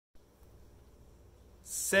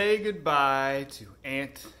Say goodbye to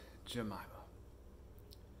Aunt Jemima.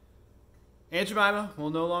 Aunt Jemima will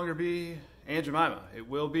no longer be Aunt Jemima. It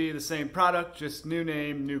will be the same product, just new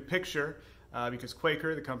name, new picture, because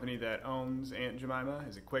Quaker, the company that owns Aunt Jemima,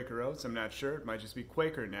 is it Quaker Oats? I'm not sure. It might just be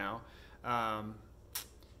Quaker now.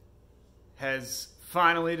 Has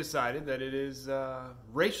finally decided that it is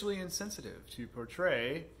racially insensitive to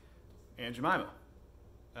portray Aunt Jemima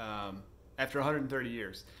after 130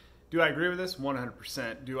 years. Do I agree with this?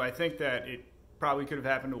 100%. Do I think that it probably could have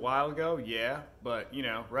happened a while ago? Yeah, but you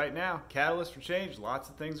know, right now, catalyst for change. Lots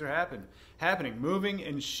of things are happening, moving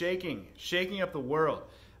and shaking up the world.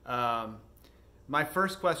 My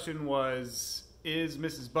first question was, is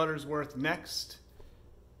Mrs. Buttersworth next?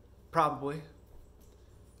 Probably.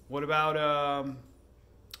 What about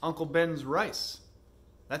Uncle Ben's rice?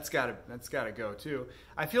 That's gotta go too.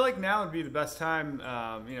 I feel like now would be the best time.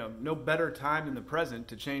 No better time than the present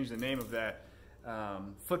to change the name of that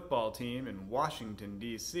football team in Washington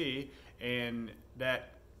D.C. and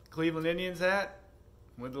that Cleveland Indians hat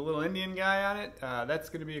with the little Indian guy on it. That's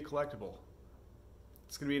going to be a collectible.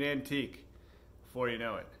 It's going to be an antique before you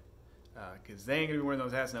know it, because they ain't going to be wearing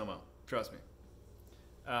those hats no more. Trust me.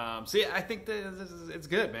 So yeah, I think that it's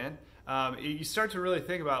good, man. You start to really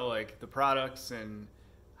think about like the products and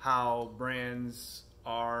how brands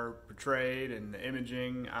are portrayed and the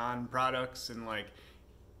imaging on products and like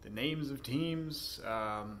the names of teams.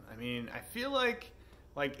 I feel like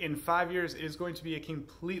in 5 years it is going to be a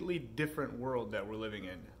completely different world that we're living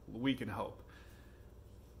in. We can hope.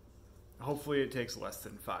 Hopefully it takes less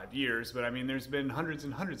than 5 years, but I mean there's been hundreds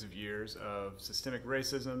and hundreds of years of systemic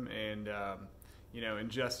racism and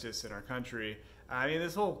injustice in our country. I mean,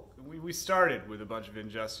 we started with a bunch of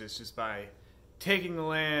injustice just by taking the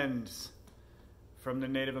land from the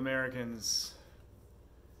Native Americans.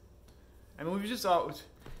 I mean,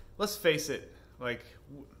 let's face it, like,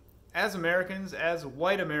 as Americans, as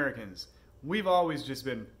white Americans, we've always just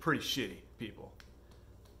been pretty shitty people.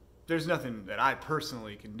 There's nothing that I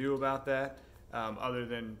personally can do about that, other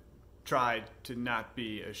than try to not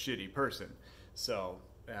be a shitty person. So,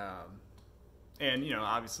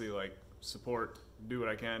 obviously, like, support, do what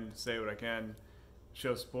I can, say what I can,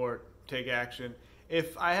 show support, take action.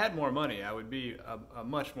 If I had more money, I would be a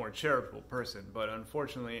much more charitable person, but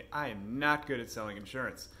unfortunately, I am not good at selling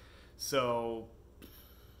insurance. So,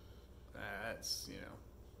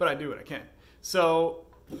 but I do what I can. So,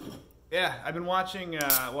 yeah, I've been watching,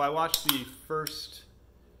 I watched the first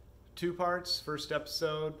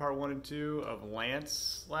episode, part 1 and 2 of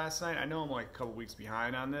Lance last night. I know I'm like a couple weeks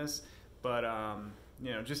behind on this, but,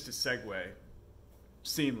 just to segue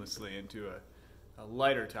seamlessly into a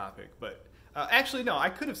lighter topic. But actually, no, I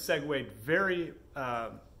could have segued very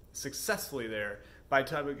successfully there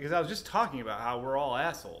because I was just talking about how we're all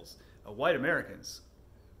assholes, white Americans.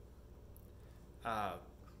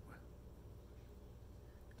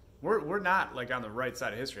 We're not like on the right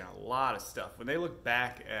side of history on a lot of stuff. When they look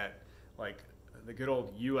back at like the good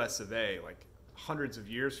old U.S. of A., like hundreds of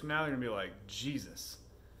years from now, they're gonna be like, Jesus,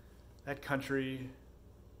 that country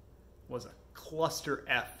was a cluster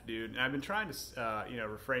F, dude. And I've been trying to,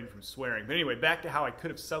 refrain from swearing. But anyway, back to how I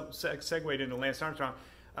could have segued into Lance Armstrong.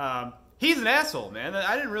 He's an asshole, man.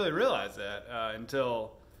 I didn't really realize that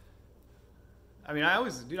until...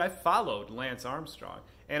 I followed Lance Armstrong.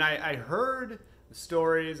 And I heard the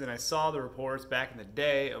stories and I saw the reports back in the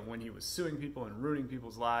day of when he was suing people and ruining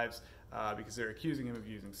people's lives because they're accusing him of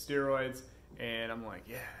using steroids. And I'm like,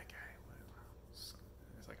 yeah, that guy,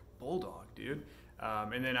 he's like a bulldog, dude.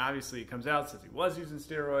 And then obviously he comes out, says he was using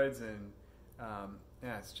steroids, and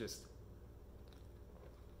it's just...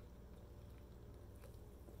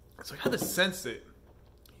 So I got the sense that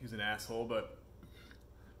he was an asshole, but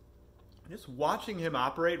just watching him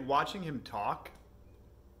operate, watching him talk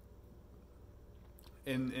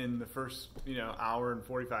in the first, hour and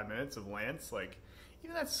 45 minutes of Lance, like,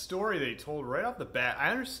 even that story they told right off the bat,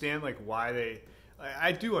 I understand, like,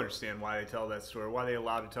 I do understand why they tell that story, why they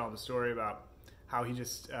allowed to tell him the story about how he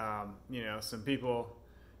just, some people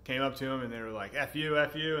came up to him and they were like, F you,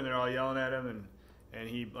 and they're all yelling at him, and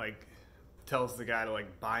he, like, tells the guy to,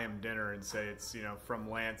 like, buy him dinner and say it's, from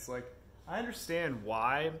Lance. Like, I understand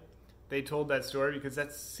why they told that story, because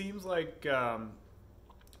that seems like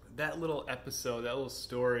that little episode, that little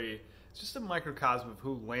story, it's just a microcosm of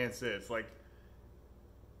who Lance is. Like,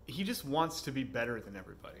 he just wants to be better than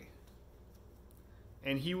everybody.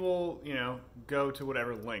 And he will, go to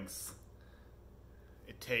whatever lengths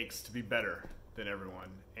it takes to be better than everyone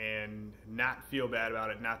and not feel bad about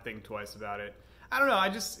it, not think twice about it. I don't know. I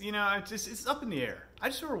just, it's up in the air. I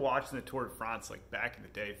just remember watching the Tour de France like back in the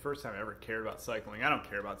day. First time I ever cared about cycling. I don't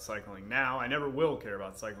care about cycling now. I never will care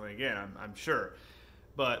about cycling again, I'm sure.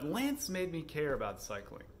 But Lance made me care about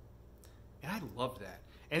cycling. And I loved that.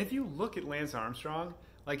 And if you look at Lance Armstrong,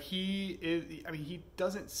 like he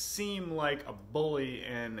doesn't seem like a bully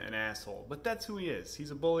and an asshole. But that's who he is.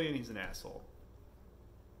 He's a bully and he's an asshole.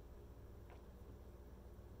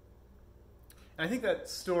 And I think that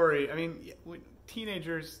story,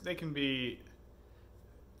 teenagers, they can be...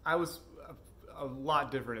 I was a lot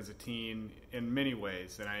different as a teen in many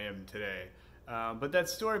ways than I am today. But that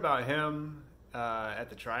story about him at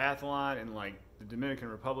the triathlon in like the Dominican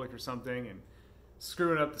Republic or something, and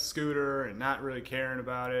screwing up the scooter and not really caring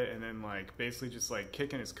about it, and then like basically just like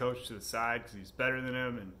kicking his coach to the side because he's better than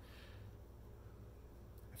him, and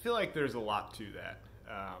I feel like there's a lot to that.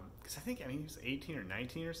 Because I think he was 18 or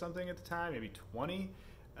 19 or something at the time, maybe 20,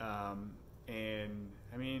 and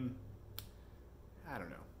I don't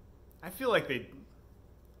know. I feel like they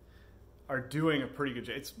are doing a pretty good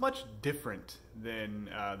job. It's much different than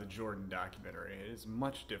the Jordan documentary. It is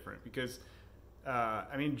much different because,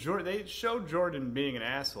 they showed Jordan being an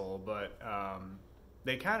asshole, but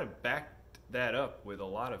they kind of backed that up with a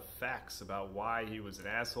lot of facts about why he was an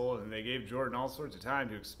asshole, and they gave Jordan all sorts of time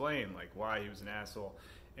to explain like why he was an asshole,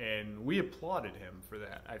 and we applauded him for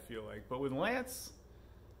that, I feel like. But with Lance,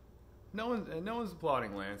 no one's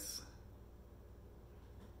applauding Lance.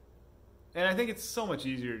 And I think it's so much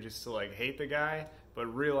easier just to like hate the guy, but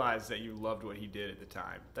realize that you loved what he did at the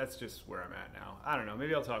time. That's just where I'm at now. I don't know.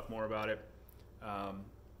 Maybe I'll talk more about it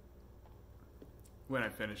when I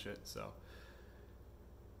finish it. So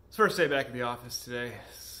it's first day back at the office today.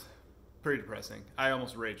 It's pretty depressing. I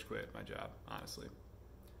almost rage quit my job, honestly,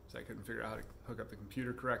 because I couldn't figure out how to hook up the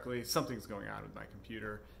computer correctly. Something's going on with my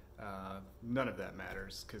computer. None of that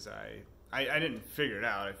matters because I didn't figure it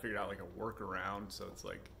out. I figured out like a workaround, so it's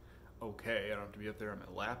like, okay, I don't have to be up there on my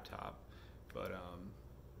laptop. But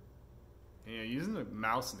using the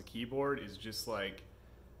mouse and the keyboard is just like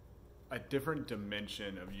a different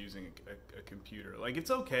dimension of using a computer. Like,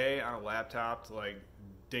 it's okay on a laptop to like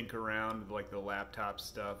dink around with like the laptop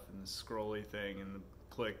stuff and the scrolly thing and the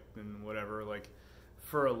click and whatever, like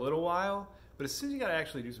for a little while. But as soon as you gotta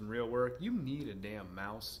actually do some real work, you need a damn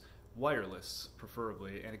mouse, wireless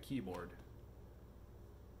preferably, and a keyboard.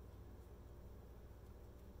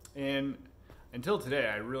 And until today,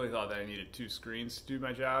 I really thought that I needed two screens to do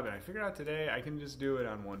my job, and I figured out today I can just do it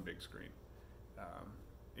on one big screen.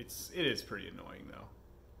 It is pretty annoying though.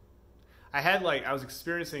 I was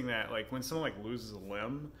experiencing that like when someone like loses a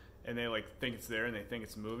limb and they like think it's there and they think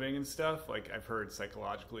it's moving and stuff. Like, I've heard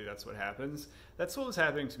psychologically that's what happens. That's what was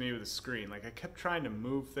happening to me with the screen. Like, I kept trying to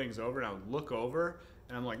move things over, and I would look over,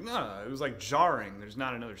 and I'm like, no, it was like jarring. There's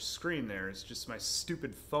not another screen there. It's just my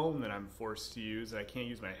stupid phone that I'm forced to use, and I can't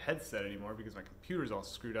use my headset anymore because my computer's all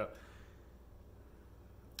screwed up.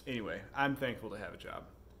 Anyway, I'm thankful to have a job.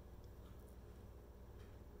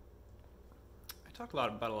 I talked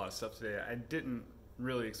about a lot of stuff today. I didn't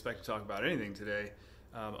really expect to talk about anything today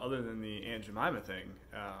other than the Aunt Jamima thing.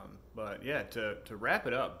 But yeah, to wrap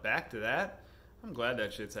it up, back to that, I'm glad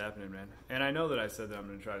that shit's happening, man. And I know that I said that I'm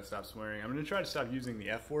going to try to stop swearing. I'm going to try to stop using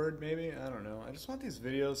the F word, maybe. I don't know. I just want these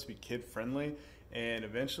videos to be kid-friendly. And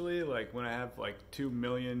eventually, like, when I have, like, 2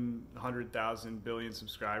 million, 100,000, billion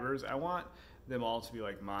subscribers, I want them all to be,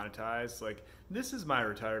 like, monetized. Like, this is my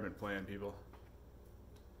retirement plan, people.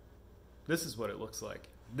 This is what it looks like.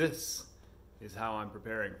 This is how I'm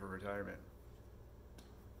preparing for retirement.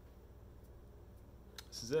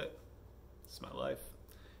 This is it. This is my life.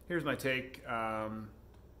 Here's my take.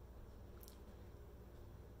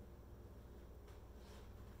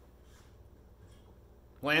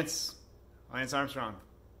 Lance Armstrong,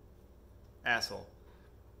 asshole.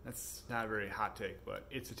 That's not a very hot take, but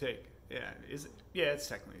it's a take. Yeah, is it? Yeah, it's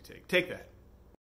technically a take. Take that.